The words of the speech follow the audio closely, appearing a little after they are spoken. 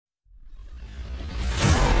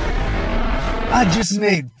I just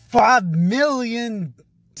made $5 million.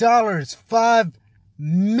 $5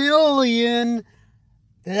 million.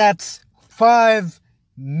 That's $5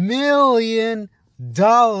 million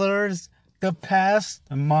the past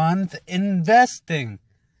month investing.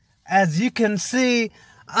 As you can see,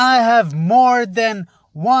 I have more than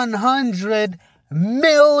 $100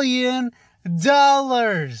 million.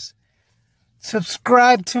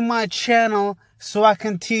 Subscribe to my channel so I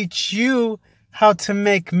can teach you how to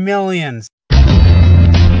make millions.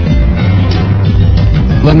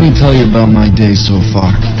 Let me tell you about my day so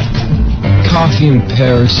far. Coffee in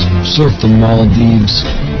Paris, surfed the Maldives,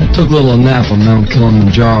 took a little nap on Mount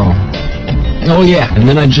Kilimanjaro. Oh yeah, and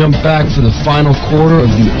then I jumped back for the final quarter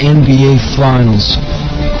of the NBA Finals.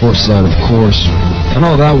 Courtside, of course. And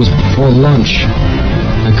all that was before lunch.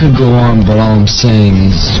 I could go on, but all I'm saying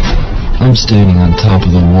is, I'm standing on top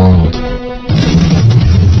of the world.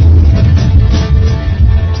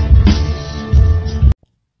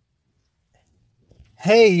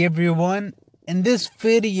 Hey everyone, in this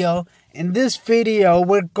video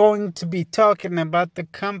we're going to be talking about the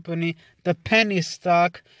company, the penny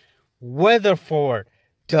stock, Weatherford,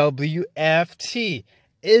 WFT.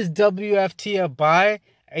 Is WFT a buy,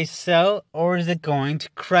 a sell, or is it going to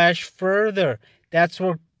crash further? That's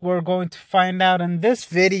what we're going to find out in this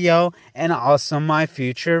video and also my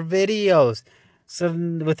future videos. So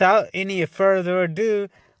without any further ado,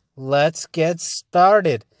 let's get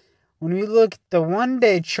started. When we look at the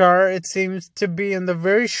one-day chart, it seems to be in the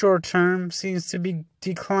very short term, seems to be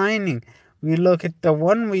declining. We look at the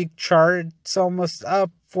 1 week chart, it's almost up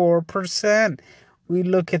 4%. We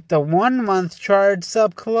look at the 1 month chart, it's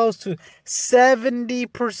up close to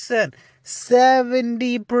 70%.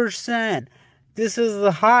 70%. This is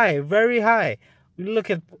the high, very high. We look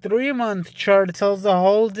at 3 month chart, it tells a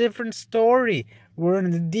whole different story. We're in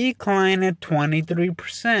the decline at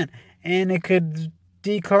 23%, and it could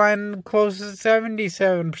decline close to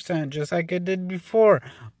 77%, just like it did before.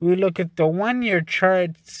 We look at the 1 year chart,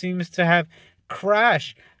 it seems to have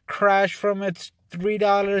crashed from its $3,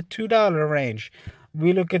 $2 range.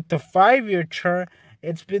 We look at the 5 year chart,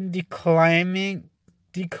 it's been declining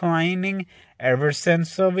ever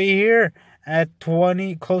since over here at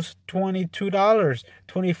close to $22,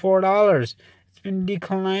 $24. It's been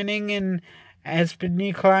declining and has been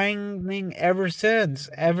declining ever since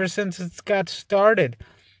it's got started.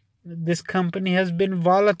 This company has been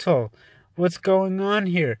volatile. What's going on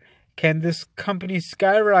here? Can this company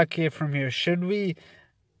skyrocket from here? Should we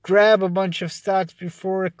grab a bunch of stocks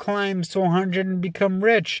before it climbs to 100 and become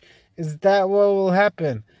rich? Is that what will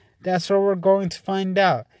happen? That's what we're going to find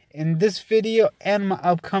out in this video and my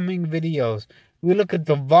upcoming videos. We look at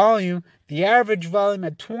the volume, the average volume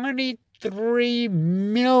at 23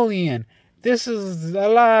 million. This is a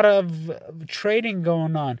lot of trading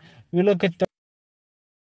going on. We look at the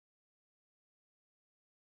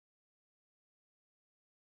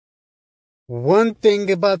one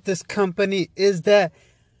thing about this company is that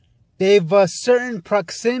they've a certain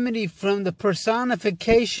proximity from the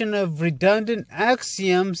personification of redundant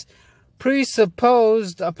axioms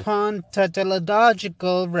presupposed upon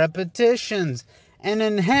tautological repetitions, and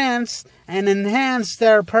enhance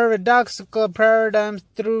their paradoxical paradigms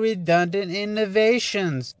through redundant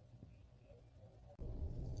innovations.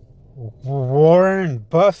 Warren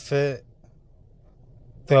Buffett,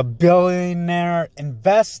 the billionaire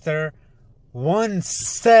investor, once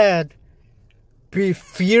said, "Be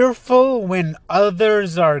fearful when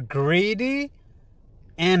others are greedy,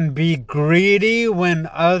 and be greedy when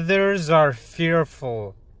others are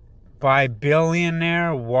fearful," by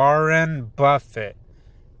billionaire Warren Buffett.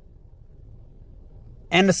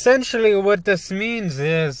 And essentially what this means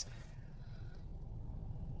is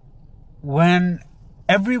when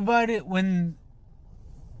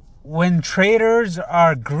traders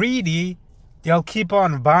are greedy, they'll keep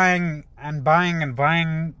on buying and buying and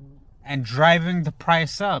buying and driving the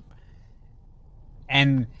price up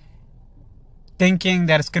and thinking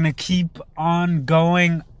that it's going to keep on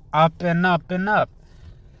going up and up and up.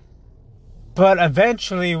 But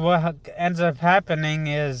eventually what ends up happening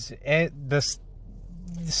is the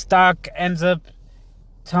stock ends up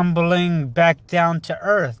tumbling back down to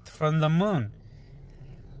earth from the moon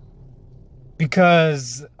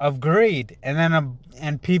because of greed. And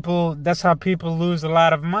then people, that's how people lose a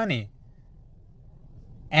lot of money.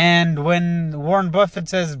 And when Warren Buffett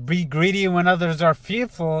says be greedy when others are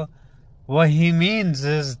fearful, what he means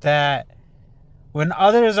is that when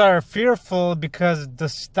others are fearful because the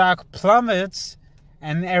stock plummets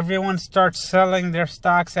and everyone starts selling their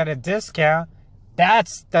stocks at a discount,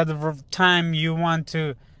 that's the time you want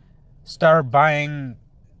to start buying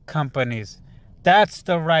companies. that's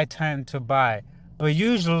the right time to buy. But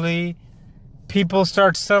usually people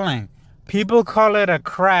start selling. People call it a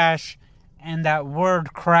crash, and that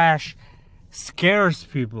word crash scares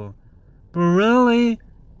people. But really,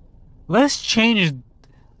 let's change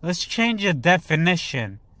the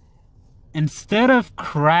definition. Instead of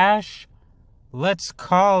crash, let's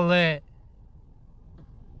call it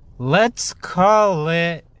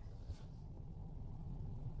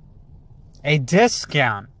a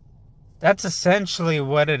discount. That's essentially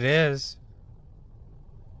what it is.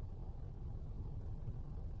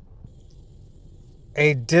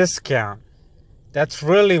 A discount. That's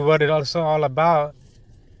really what it's all about.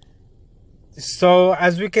 So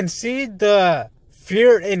as we can see, the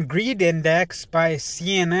Fear and Greed Index by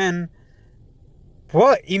CNN,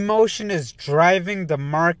 what emotion is driving the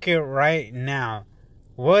market right now?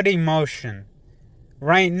 What emotion?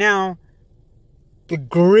 Right now, the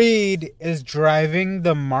greed is driving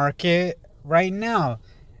the market right now.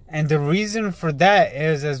 And the reason for that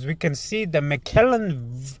is, as we can see, the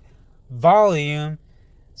McKellen Volume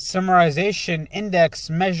Summarization Index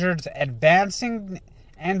measures advancing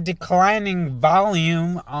and declining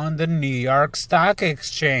volume on the New York Stock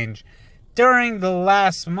Exchange. During the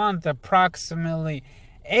last month, approximately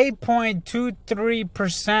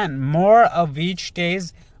 8.23% more of each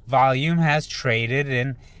day's volume has traded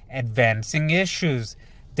in advancing issues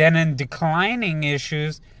than in declining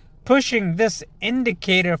issues, pushing this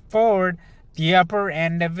indicator forward the upper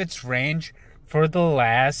end of its range for the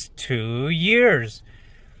last 2 years.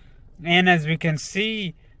 And as we can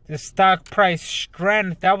see, the stock price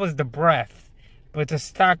strength, that was the breadth, but the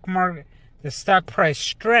stock price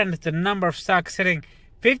strength, the number of stocks hitting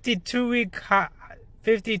 52 weeks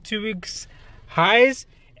highs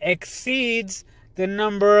exceeds the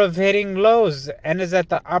number of hitting lows and is at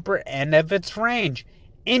the upper end of its range,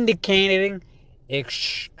 indicating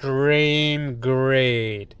extreme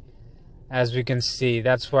greed. As we can see,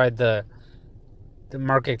 that's why the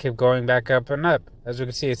market kept going back up and up. As we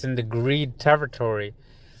can see, it's in the greed territory.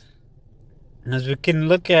 And as we can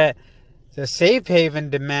look at the safe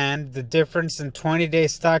haven demand, the difference in 20-day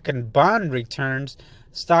stock and bond returns,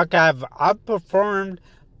 stock have outperformed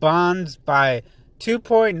bonds by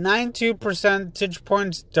 2.92 percentage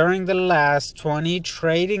points during the last 20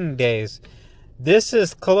 trading days. This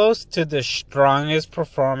is close to the strongest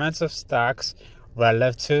performance of stocks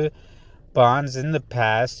relative to bonds in the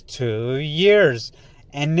past 2 years,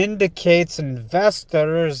 and indicates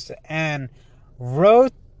investors and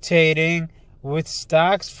rotating with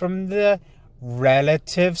stocks from the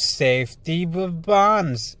relative safety of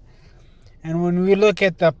bonds. And when we look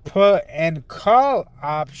at the put and call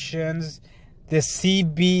options, the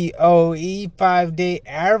CBOE 5-day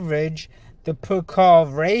average, the put-call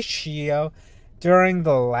ratio during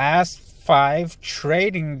the last 5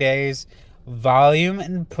 trading days, volume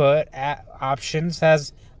and put options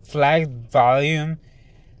has lagged volume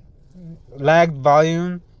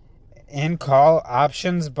in call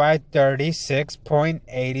options by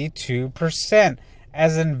 36.82%,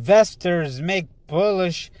 as investors make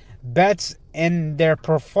bullish bets in their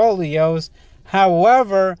portfolios.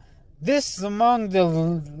 However, this is among the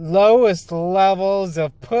lowest levels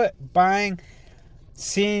of put buying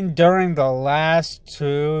seen during the last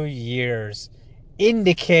 2 years,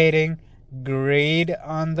 indicating greed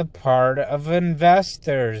on the part of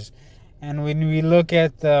investors. And when we look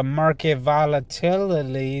at the market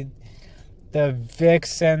volatility, the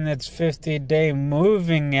VIX and its 50-day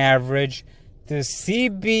moving average, the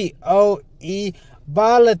CBOE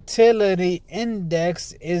volatility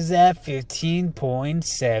index is at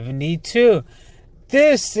 15.72.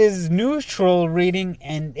 This is neutral reading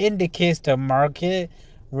and indicates the market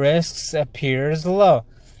risks appears low.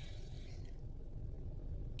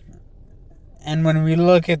 And when we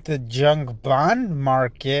look at the junk bond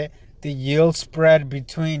market, the yield spread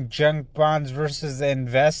between junk bonds versus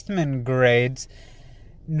investment grades,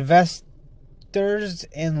 investors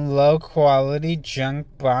in low quality junk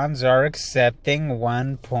bonds are accepting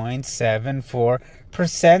 1.74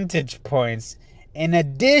 percentage points in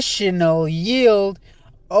additional yield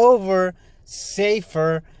over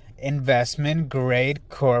safer investment grade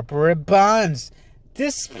corporate bonds.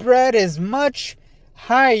 This spread is much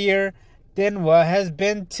higher than what has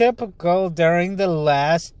been typical during the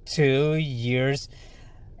last 2 years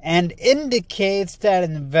and indicates that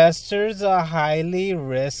investors are highly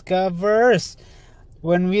risk averse.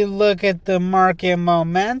 When we look at the market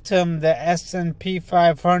momentum, the S&P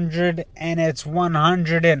 500 and its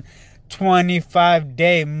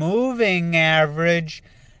 125-day moving average,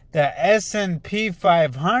 the S&P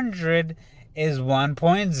 500 is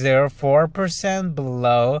 1.04%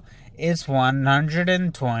 below its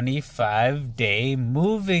 125-day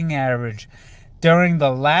moving average. During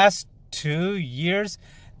the last 2 years,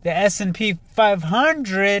 the S&P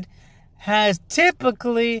 500 has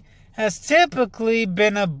typically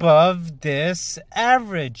been above this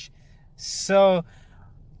average. So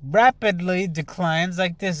rapidly declines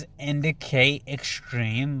like this indicate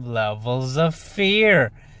extreme levels of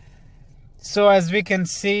fear. So as we can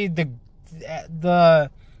see, the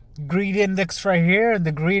greed index right here,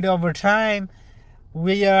 the greed over time,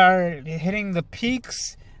 we are hitting the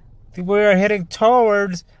peaks. We are heading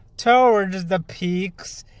towards the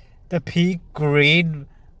peaks, the peak greed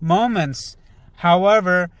moments.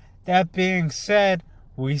 However, that being said,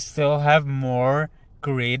 we still have more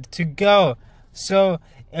greed to go. So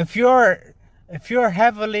if you're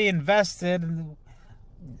heavily invested,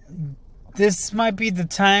 this might be the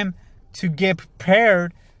time to get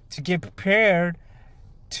prepared,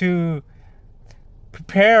 to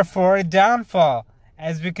prepare for a downfall.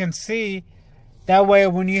 As we can see, that way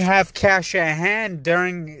when you have cash at hand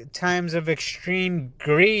during times of extreme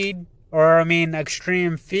greed,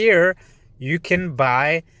 extreme fear, you can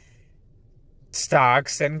buy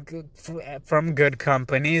stocks and from good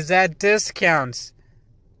companies at discounts.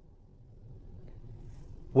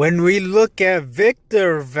 When we look at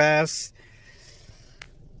WFT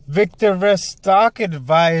Stock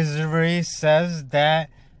Advisory says that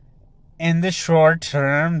in the short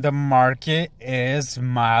term, the market is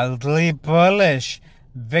mildly bullish.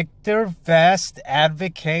 WFT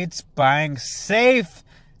advocates buying safe,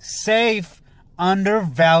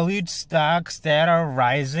 undervalued stocks that are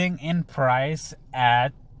rising in price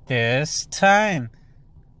at this time.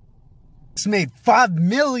 It's made $5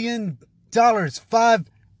 million. $5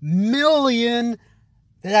 million.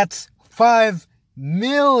 That's $5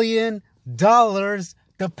 million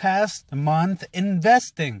the past month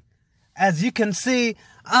investing. As you can see,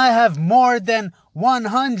 I have more than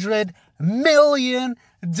 $100 million.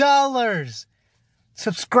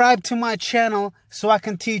 Subscribe to my channel so I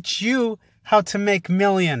can teach you how to make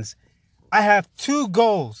millions. I have 2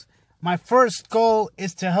 goals. My first goal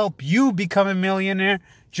is to help you become a millionaire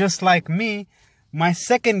just like me. My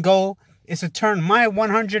second goal is to turn my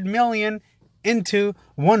 100 million into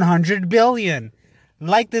 100 billion.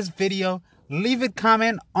 Like this video, leave a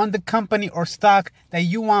comment on the company or stock that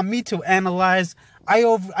you want me to analyze. I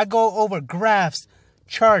go over graphs,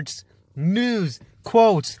 charts, news,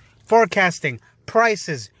 quotes, forecasting,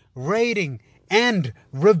 prices, rating, and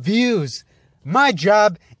reviews. My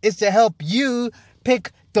job is to help you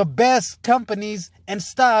pick the best companies and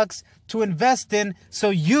stocks to invest in so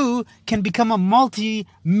you can become a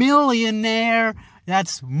multi-millionaire.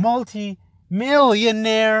 That's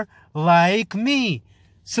multi-millionaire like me.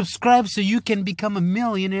 Subscribe so you can become a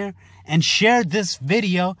millionaire and share this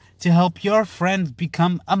video to help your friends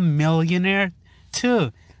become a millionaire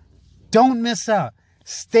too. Don't miss out.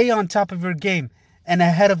 Stay on top of your game and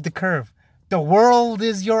ahead of the curve. The world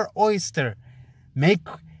is your oyster. Make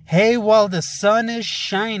hay while the sun is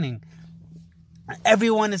shining.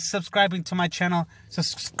 Everyone is subscribing to my channel. So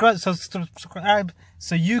subscribe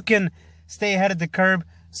so you can stay ahead of the curve.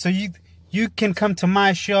 So you can come to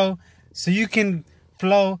my show. So you can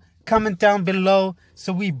flow. Comment down below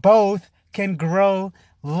so we both can grow.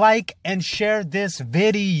 Like and share this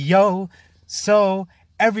video so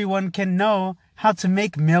everyone can know how to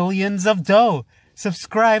make millions of dough.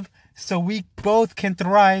 Subscribe so we both can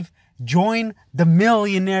thrive. Join the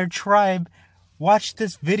millionaire tribe. Watch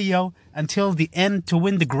this video until the end to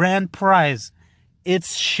win the grand prize.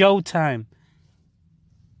 It's showtime.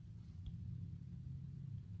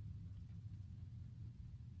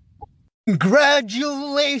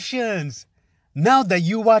 Congratulations! Now that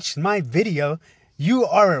you watched my video, you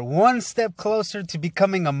are one step closer to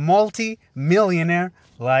becoming a multi-millionaire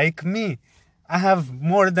like me. I have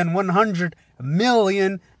more than $100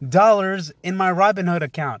 million in my Robinhood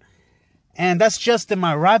account. And that's just in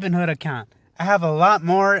my Robinhood account. I have a lot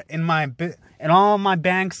more in all my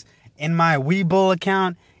banks, in my Webull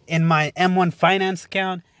account, in my M1 Finance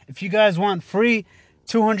account. If you guys want free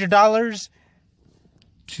 $200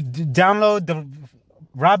 to download the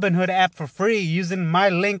Robinhood app for free using my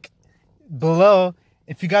link below.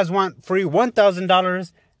 If you guys want free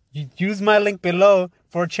 $1,000, use my link below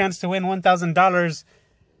for a chance to win $1,000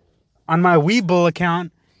 on my Webull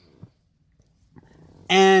account.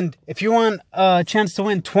 And if you want a chance to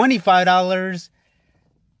win $25,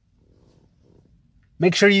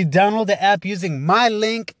 make sure you download the app using my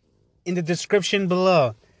link in the description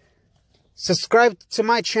below. Subscribe to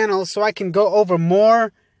my channel so I can go over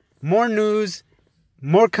more news,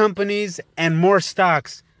 more companies, and more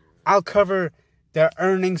stocks. I'll cover the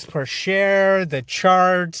earnings per share, the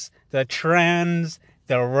charts, the trends,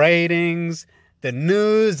 the ratings, the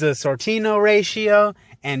news, the Sortino ratio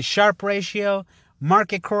and Sharpe ratio,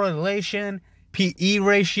 market correlation, PE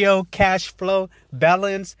ratio, cash flow,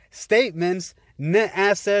 balance, statements, net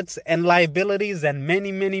assets and liabilities, and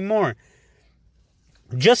many, many more.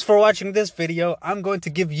 Just for watching this video, I'm going to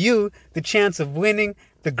give you the chance of winning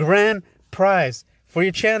the grand prize. For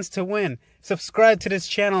your chance to win, subscribe to this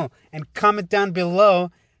channel and comment down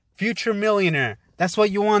below, future millionaire. That's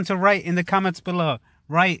what you want to write in the comments below.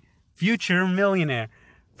 Write future millionaire.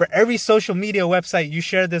 For every social media website you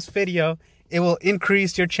share this video, it will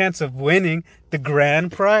increase your chance of winning the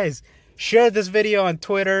grand prize. Share this video on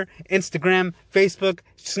Twitter, Instagram, Facebook,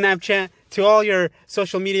 Snapchat, to all your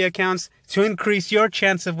social media accounts to increase your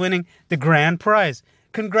chance of winning the grand prize.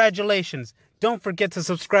 Congratulations. Don't forget to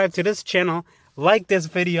subscribe to this channel, like this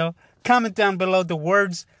video, comment down below the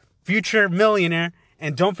words future millionaire,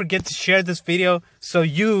 and don't forget to share this video so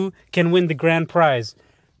you can win the grand prize.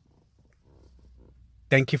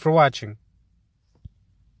 Thank you for watching.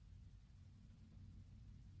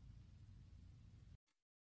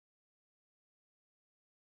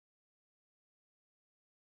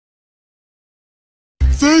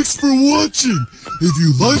 Thanks for watching. If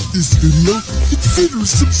you like this video, consider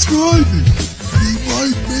subscribing. We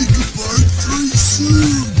might make a part 3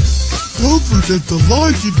 soon. Don't forget to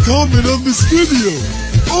like and comment on this video.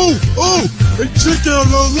 Oh, and check out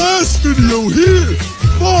our last video here.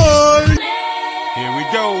 Bye. Here we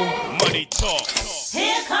go. Money talk.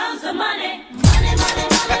 Here comes the money. Money, money,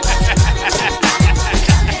 money,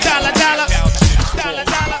 Dollar, dollar. Dollar,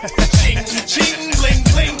 dollar. Ching, ching, bling,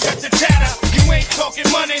 bling. Cut the chatter. You ain't talking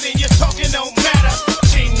money, then your talking don't matter.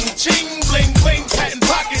 Ching, ching, bling, bling. Patent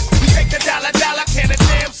pockets. We take the dollar, dollar. Can a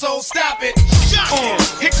damn soul stop it?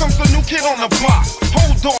 Here comes the new kid on the block.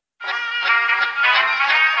 Hold on.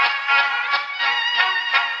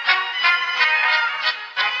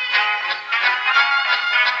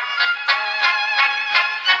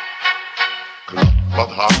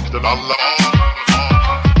 Klappat hakten alla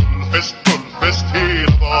fullfest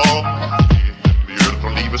hela dagen. Mjöl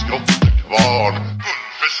från livets grottekvarn.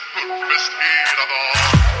 Fullfest hela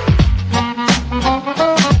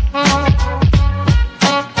dagen.